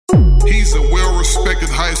He's a well-respected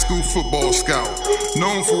high school football scout,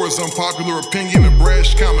 known for his unpopular opinion and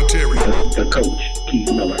brash commentary. The coach,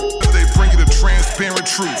 Keith Miller. They bring you the transparent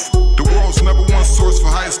truth, the world's #1 source for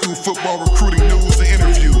high school football recruiting news and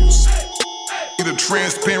interviews. The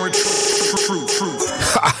transparent truth.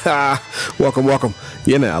 Welcome.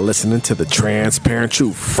 You're now listening to the Transparent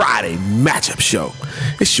Truth Friday Matchup Show.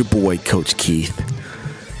 It's your boy, Coach Keith.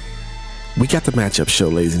 We got the matchup show,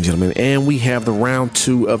 ladies and gentlemen, and we have the round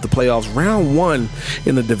 2 of the playoffs. Round 1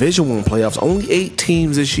 in the Division I playoffs. Only 8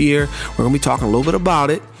 teams this year. We're going to be talking a little bit about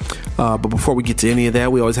it. But before we get to any of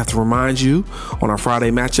that, we always have to remind you on our Friday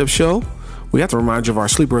matchup show, we have to remind you of our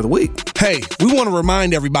Sleeper of the Week. Hey, we want to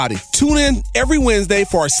remind everybody, tune in every Wednesday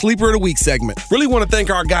for our Sleeper of the Week segment. Really want to thank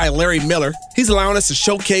our guy, Larry Miller. He's allowing us to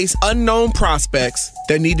showcase unknown prospects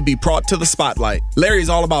that need to be brought to the spotlight. Larry is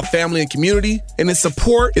all about family and community, and his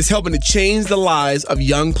support is helping to change the lives of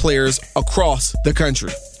young players across the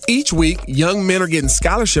country. Each week, young men are getting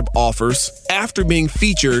scholarship offers after being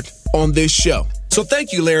featured on this show. So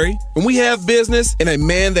thank you, Larry. When we have business and a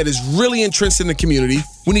man that is really entrenched in the community,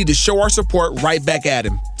 we need to show our support right back at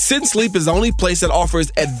him. Sit and Sleep is the only place that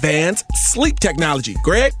offers advanced sleep technology.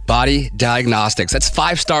 Greg? Body Diagnostics. That's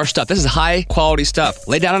 5-star stuff. This is high-quality stuff.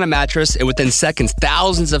 Lay down on a mattress, and within seconds,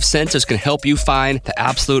 thousands of sensors can help you find the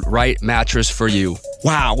absolute right mattress for you.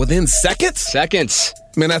 Wow, within seconds? Seconds.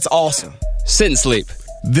 Man, that's awesome. Sit and Sleep.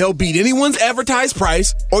 They'll beat anyone's advertised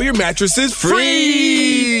price, or your mattress is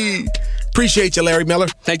free. Appreciate you, Larry Miller.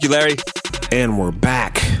 Thank you, Larry. And we're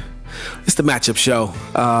back. It's the matchup show.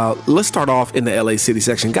 Let's start off in the LA City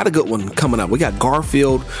section. Got a good one coming up. We got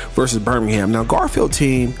Garfield versus Birmingham. Now, Garfield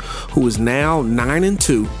team, who is now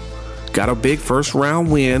 9-2, got a big first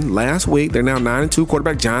round win last week. They're now 9-2.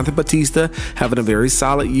 Quarterback Jonathan Batista having a very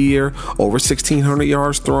solid year. Over 1,600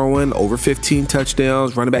 yards throwing, over 15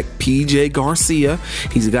 touchdowns. Running back PJ Garcia.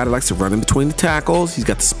 He's a guy that likes to run in between the tackles. He's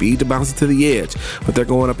got the speed to bounce it to the edge. But they're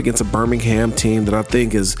going up against a Birmingham team that I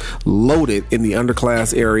think is loaded in the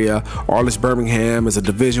underclass area. Arliss Birmingham is a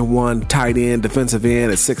Division I tight end, defensive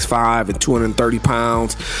end at 6'5" and 230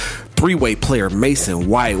 pounds. Three-way player Mason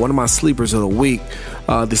White, one of my sleepers of the week.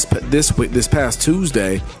 This past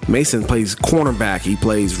Tuesday, Mason plays cornerback. He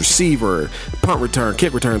plays receiver, punt return,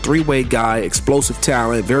 kick return, three-way guy, explosive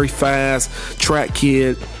talent, very fast, track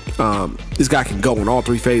kid. This guy can go in all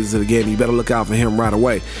 3 phases of the game. You better look out for him right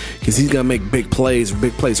away because he's going to make big plays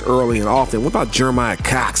early and often. What about Jeremiah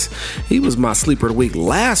Cox? He was my sleeper of the week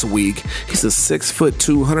last week. He's a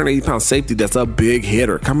 6'2", 180-pound safety that's a big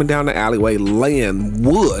hitter. Coming down the alleyway, laying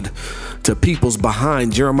wood to people's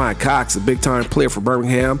behind. Jeremiah Cox, a big-time player for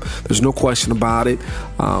Birmingham. There's no question about it.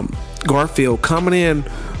 Garfield coming in,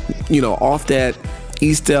 off that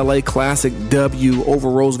East LA Classic W over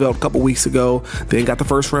Roosevelt a couple weeks ago. They got the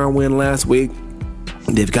first round win last week.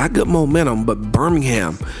 They've got good momentum, but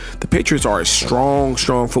Birmingham, the Patriots are a strong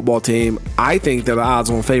football team. I think they're the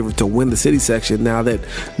odds-on favorite to win the city section now that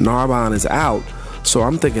Narbonne is out. So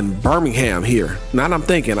I'm thinking Birmingham here. I'm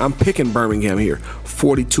picking Birmingham here.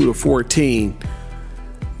 42-14.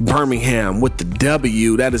 Birmingham with the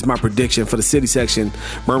W. That is my prediction for the city section.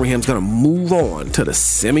 Birmingham's going to move on to the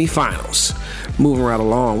semifinals. Moving right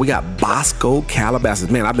along, we got Bosco Calabasas.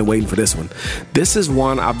 Man, I've been waiting for this one. This is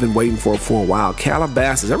one I've been waiting for a while.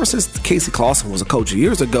 Calabasas, ever since Casey Clausen was a coach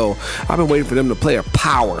years ago, I've been waiting for them to play a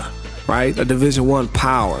power, right? A Division I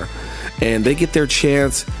power. And they get their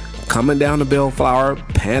chance coming down to Bellflower,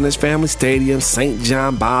 Panish Family Stadium, St.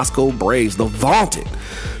 John Bosco Braves, the vaunted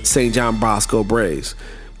St. John Bosco Braves.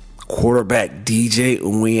 Quarterback DJ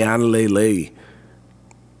Uiagalelei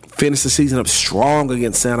finished the season up strong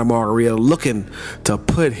against Santa Margarita, looking to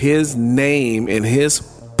put his name and his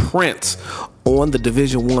print on the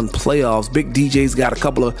Division I playoffs. Big DJ's got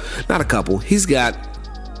he's got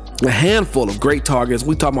a handful of great targets.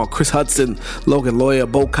 We talking about Chris Hudson, Logan Loya,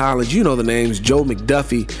 Bo Collins, you know the names, Joe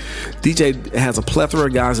McDuffie. DJ has a plethora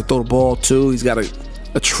of guys that throw the ball too. He's got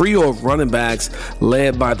a trio of running backs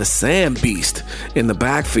led by the Sand Beast in the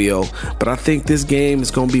backfield. But I think this game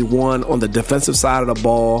is going to be won on the defensive side of the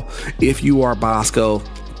ball if you are Bosco.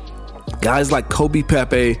 Guys like Kobe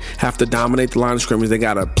Pepe have to dominate the line of scrimmage. They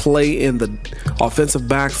got to play in the offensive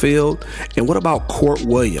backfield. And what about Court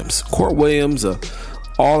Williams? Court Williams, a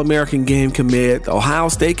All-American game commit, Ohio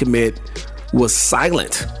State commit, was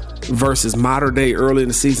silent versus Mater Dei early in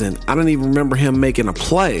the season. I don't even remember him making a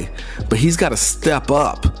play, but he's got to step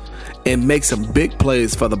up and make some big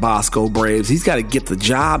plays for the Bosco Braves. He's got to get the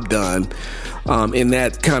job done in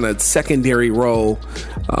that kind of secondary role,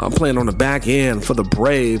 playing on the back end for the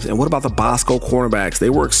Braves. And what about the Bosco cornerbacks?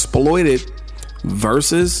 They were exploited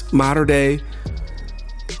versus Mater Dei.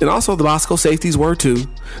 And also the Bosco safeties were too.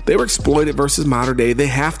 They were exploited versus Mater Dei. They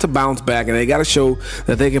have to bounce back, and they got to show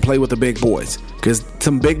that they can play with the big boys, because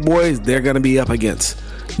some big boys they're going to be up against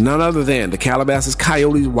none other than the Calabasas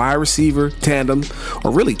Coyotes wide receiver tandem,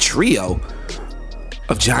 or really trio,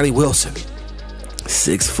 of Johnny Wilson,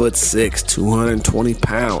 6'6", 220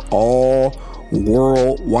 pound, all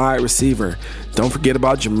world wide receiver. Don't forget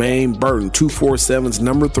about Jermaine Burton, 247's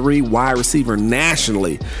number 3 wide receiver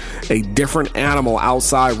nationally. A different animal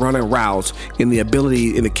outside running routes, in the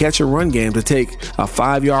ability in the catch and run game to take a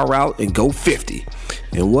 5-yard route and go 50.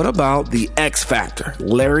 And what about the X Factor,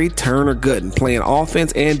 Larry Turner Gooden, playing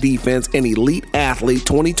offense and defense, an elite athlete,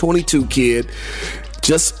 2022 kid,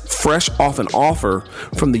 just fresh off an offer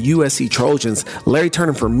from the USC Trojans. Larry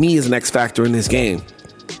Turner, for me, is an X Factor in this game.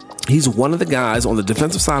 He's one of the guys on the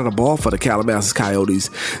defensive side of the ball for the Calabasas Coyotes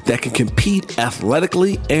that can compete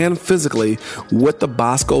athletically and physically with the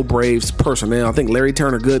Bosco Braves personnel. I think Larry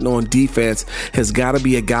Turner Gooden on defense has got to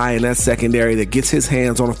be a guy in that secondary that gets his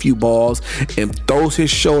hands on a few balls and throws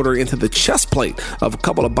his shoulder into the chest plate of a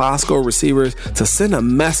couple of Bosco receivers to send a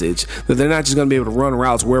message that they're not just going to be able to run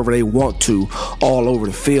routes wherever they want to all over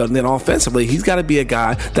the field. And then offensively, he's got to be a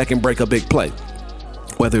guy that can break a big play.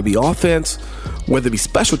 Whether it be offense, whether it be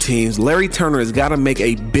special teams, Larry Turner has got to make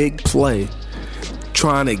a big play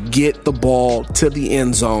trying to get the ball to the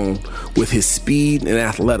end zone with his speed and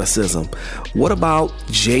athleticism. What about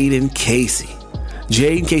Jaden Casey?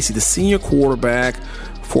 Jaden Casey, the senior quarterback,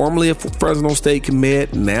 formerly a Fresno State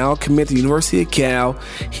commit, now commit to the University of Cal.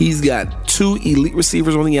 He's got 2 elite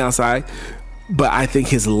receivers on the outside, but I think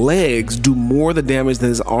his legs do more of the damage than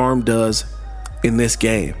his arm does in this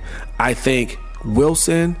game. I think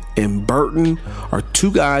Wilson and Burton are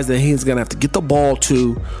 2 guys that he's going to have to get the ball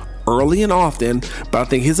to early and often, but I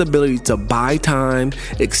think his ability to buy time,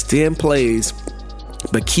 extend plays,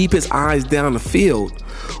 but keep his eyes down the field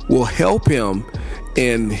will help him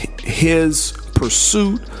in his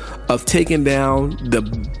pursuit of taking down the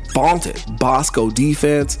vaunted Bosco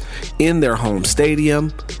defense in their home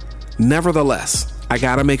stadium. Nevertheless, I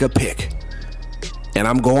got to make a pick, and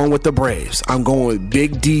I'm going with the Braves. I'm going with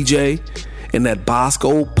Big DJ in that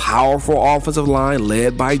Bosco powerful offensive line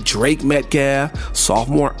led by Drake Metcalf,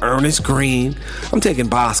 sophomore Ernest Green. I'm taking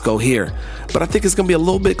Bosco here, but I think it's going to be a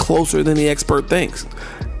little bit closer than the expert thinks.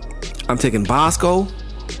 I'm taking Bosco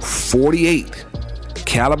 48,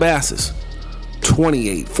 Calabasas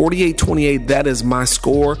 28. 48-28, that is my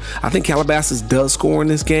score. I think Calabasas does score in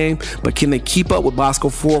this game, but can they keep up with Bosco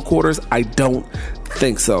 4 quarters? I don't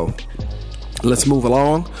think so. Let's move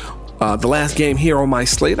along. The last game here on my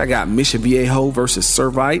slate, I got Mission Viejo versus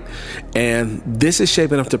Servite, and this is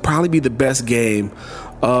shaping up to probably be the best game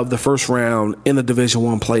of the first round in the Division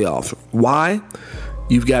I playoffs. Why?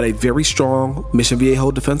 You've got a very strong Mission Viejo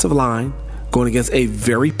defensive line going against a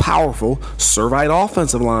very powerful Servite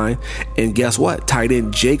offensive line, and guess what? Tight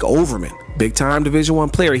end Jake Overman, big-time Division I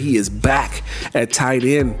player. He is back at tight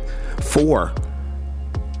end for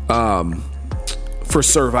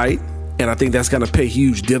Servite. And I think that's going to pay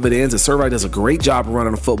huge dividends. And Servite does a great job of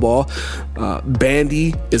running the football.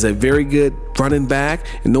 Bandy is a very good running back.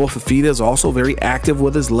 And Noah Fafita is also very active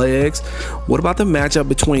with his legs. What about the matchup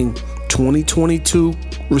between 2022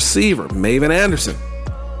 receiver Maven Anderson,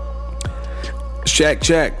 Shaq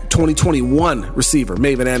 2021 receiver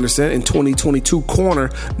Maven Anderson, and 2022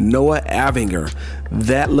 corner Noah Avinger?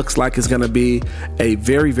 That looks like it's going to be a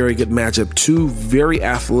very, very good matchup. 2 very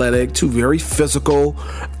athletic, 2 very physical,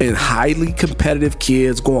 and highly competitive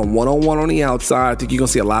kids going one-on-one on the outside. I think you're going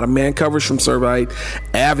to see a lot of man coverage from Servite.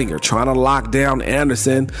 Avinger trying to lock down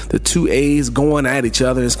Anderson. The 2 A's going at each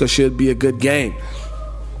other. It should be a good game.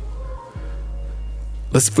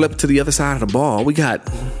 Let's flip to the other side of the ball. We got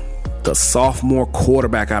the sophomore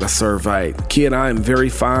quarterback out of Servite. Kid I am very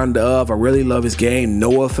fond of. I really love his game,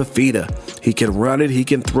 Noah Fafita. He can run it. He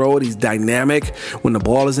can throw it. He's dynamic when the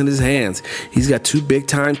ball is in his hands. He's got 2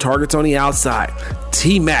 big-time targets on the outside,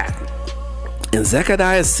 T-Mac and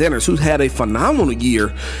Zechariah Centers, who's had a phenomenal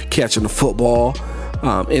year catching the football.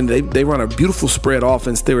 And they run a beautiful spread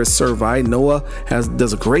offense there at Servite. Noah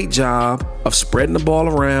does a great job of spreading the ball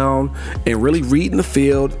around and really reading the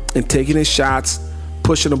field and taking his shots,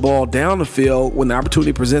 pushing the ball down the field when the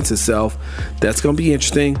opportunity presents itself. That's going to be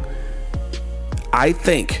interesting. I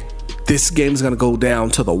think this game is going to go down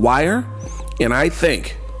to the wire, and I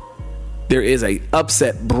think there is a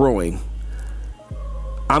upset brewing.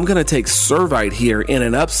 I'm going to take Servite here in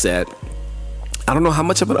an upset. I don't know how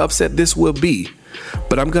much of an upset this will be,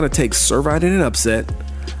 but I'm going to take Servite in an upset.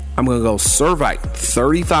 I'm going to go Servite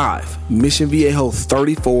 35, Mission Viejo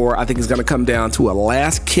 34. I think it's going to come down to a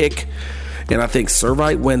last kick and I think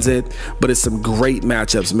Servite wins it, but it's some great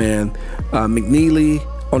matchups, man. McNeely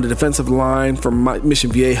on the defensive line from Mission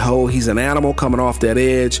Viejo. He's an animal coming off that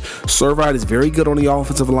edge. Servite is very good on the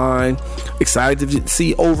offensive line. Excited to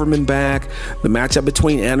see Overman back. The matchup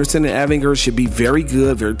between Anderson and Evinger should be very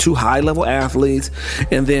good. They're two high-level athletes.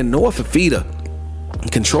 And then Noah Fafita,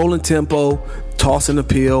 controlling tempo, tossing the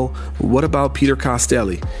pill. What about Peter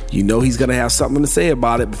Costelli? You know he's going to have something to say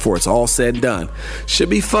about it before it's all said and done. Should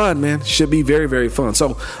be fun, man. Should be very, very fun.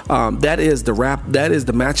 So that is the wrap. That is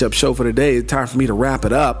the matchup show for today. It's time for me to wrap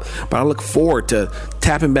it up. But I look forward to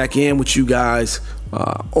tapping back in with you guys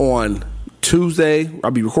on Tuesday. I'll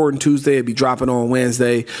be recording Tuesday. I'll be dropping on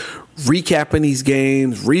Wednesday. Recapping these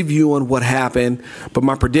games, reviewing what happened. But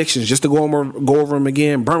my predictions, just to go over them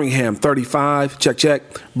again: Birmingham 35, check.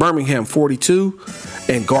 Birmingham 42,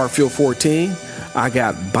 and Garfield 14. I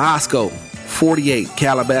got Bosco 48,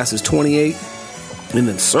 Calabasas 28, and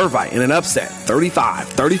then Servite in an upset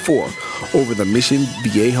 35-34 over the Mission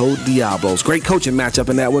Viejo Diablos. Great coaching matchup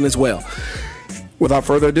in that one as well. Without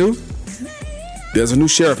further ado, there's a new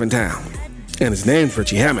sheriff in town, and his name's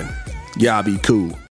Richie Hammond. Y'all be cool.